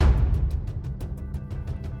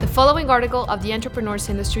following article of the entrepreneur's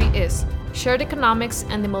industry is Shared Economics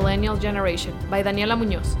and the Millennial Generation by Daniela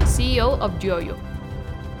Muñoz, CEO of ioio.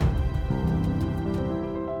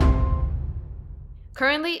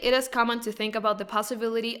 Currently, it is common to think about the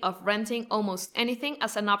possibility of renting almost anything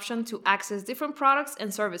as an option to access different products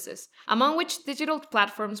and services, among which digital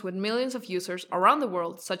platforms with millions of users around the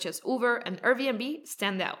world, such as Uber and Airbnb,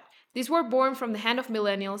 stand out. These were born from the hand of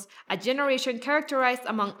millennials, a generation characterized,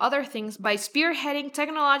 among other things, by spearheading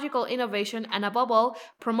technological innovation and, above all,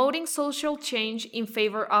 promoting social change in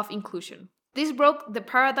favor of inclusion. This broke the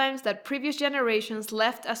paradigms that previous generations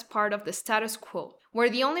left as part of the status quo, where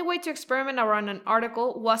the only way to experiment around an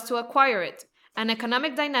article was to acquire it, an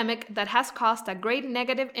economic dynamic that has caused a great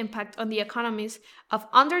negative impact on the economies of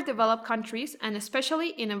underdeveloped countries and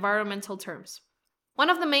especially in environmental terms. One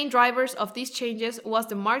of the main drivers of these changes was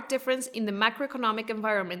the marked difference in the macroeconomic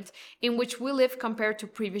environment in which we live compared to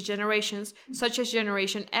previous generations, such as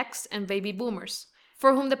Generation X and baby boomers,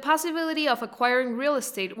 for whom the possibility of acquiring real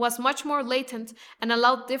estate was much more latent and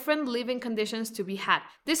allowed different living conditions to be had.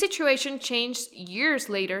 This situation changed years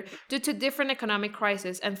later due to different economic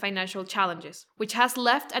crises and financial challenges, which has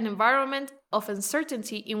left an environment of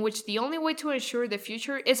uncertainty in which the only way to ensure the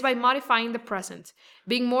future is by modifying the present,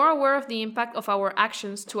 being more aware of the impact of our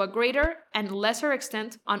actions to a greater and lesser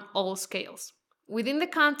extent on all scales. Within the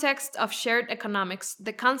context of shared economics,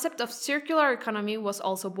 the concept of circular economy was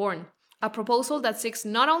also born, a proposal that seeks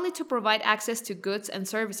not only to provide access to goods and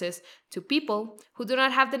services to people who do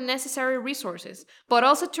not have the necessary resources, but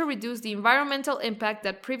also to reduce the environmental impact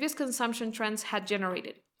that previous consumption trends had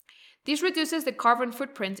generated. This reduces the carbon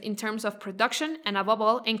footprint in terms of production and, above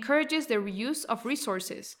all, encourages the reuse of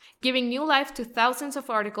resources, giving new life to thousands of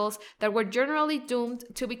articles that were generally doomed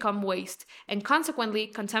to become waste, and consequently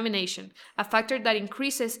contamination, a factor that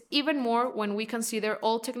increases even more when we consider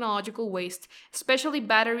all technological waste, especially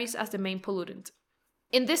batteries, as the main pollutant.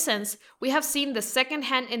 In this sense, we have seen the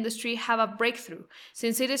second-hand industry have a breakthrough,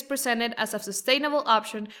 since it is presented as a sustainable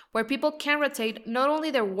option where people can rotate not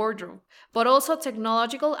only their wardrobe, but also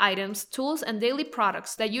technological items, tools, and daily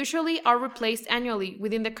products that usually are replaced annually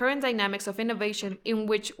within the current dynamics of innovation in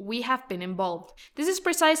which we have been involved. This is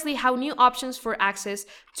precisely how new options for access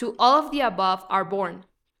to all of the above are born.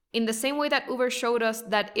 In the same way that Uber showed us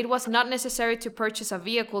that it was not necessary to purchase a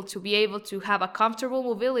vehicle to be able to have a comfortable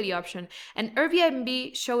mobility option, and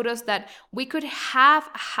Airbnb showed us that we could have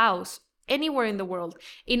a house anywhere in the world,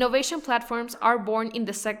 innovation platforms are born in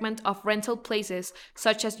the segment of rental places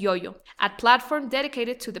such as ioio, a platform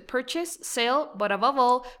dedicated to the purchase, sale, but above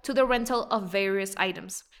all, to the rental of various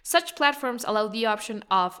items. Such platforms allow the option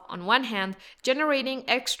of, on one hand, generating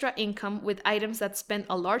extra income with items that spend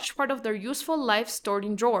a large part of their useful life stored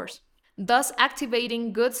in drawers, thus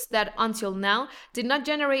activating goods that until now did not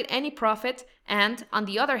generate any profit, and, on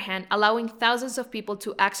the other hand, allowing thousands of people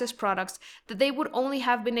to access products that they would only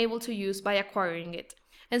have been able to use by acquiring it.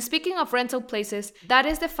 And speaking of rental places, that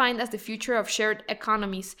is defined as the future of shared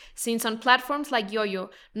economies, since on platforms like ioio,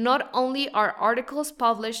 not only are articles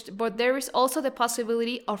published, but there is also the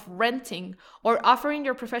possibility of renting or offering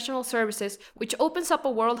your professional services, which opens up a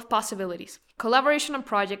world of possibilities, collaboration on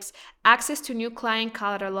projects, access to new client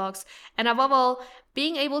catalogs, and above all,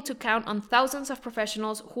 being able to count on thousands of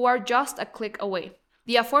professionals who are just a click away.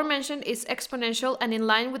 The aforementioned is exponential and in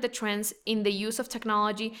line with the trends in the use of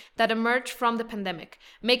technology that emerged from the pandemic,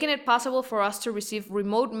 making it possible for us to receive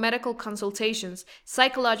remote medical consultations,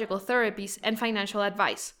 psychological therapies, and financial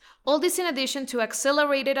advice. All this in addition to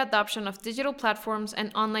accelerated adoption of digital platforms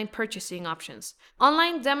and online purchasing options.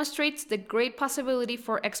 Online demonstrates the great possibility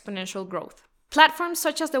for exponential growth. Platforms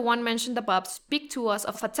such as the one mentioned above speak to us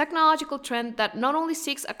of a technological trend that not only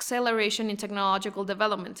seeks acceleration in technological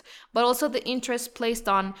development, but also the interest placed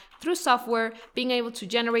on, through software, being able to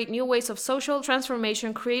generate new ways of social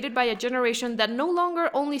transformation created by a generation that no longer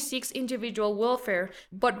only seeks individual welfare,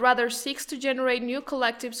 but rather seeks to generate new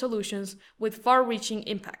collective solutions with far-reaching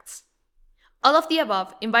impacts. All of the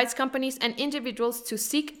above invites companies and individuals to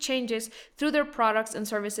seek changes through their products and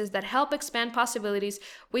services that help expand possibilities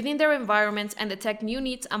within their environments and detect new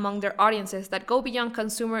needs among their audiences that go beyond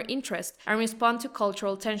consumer interest and respond to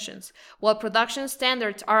cultural tensions, while production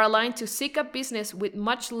standards are aligned to seek a business with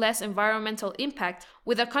much less environmental impact,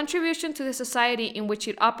 with a contribution to the society in which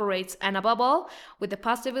it operates, and above all, with the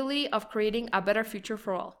possibility of creating a better future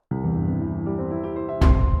for all.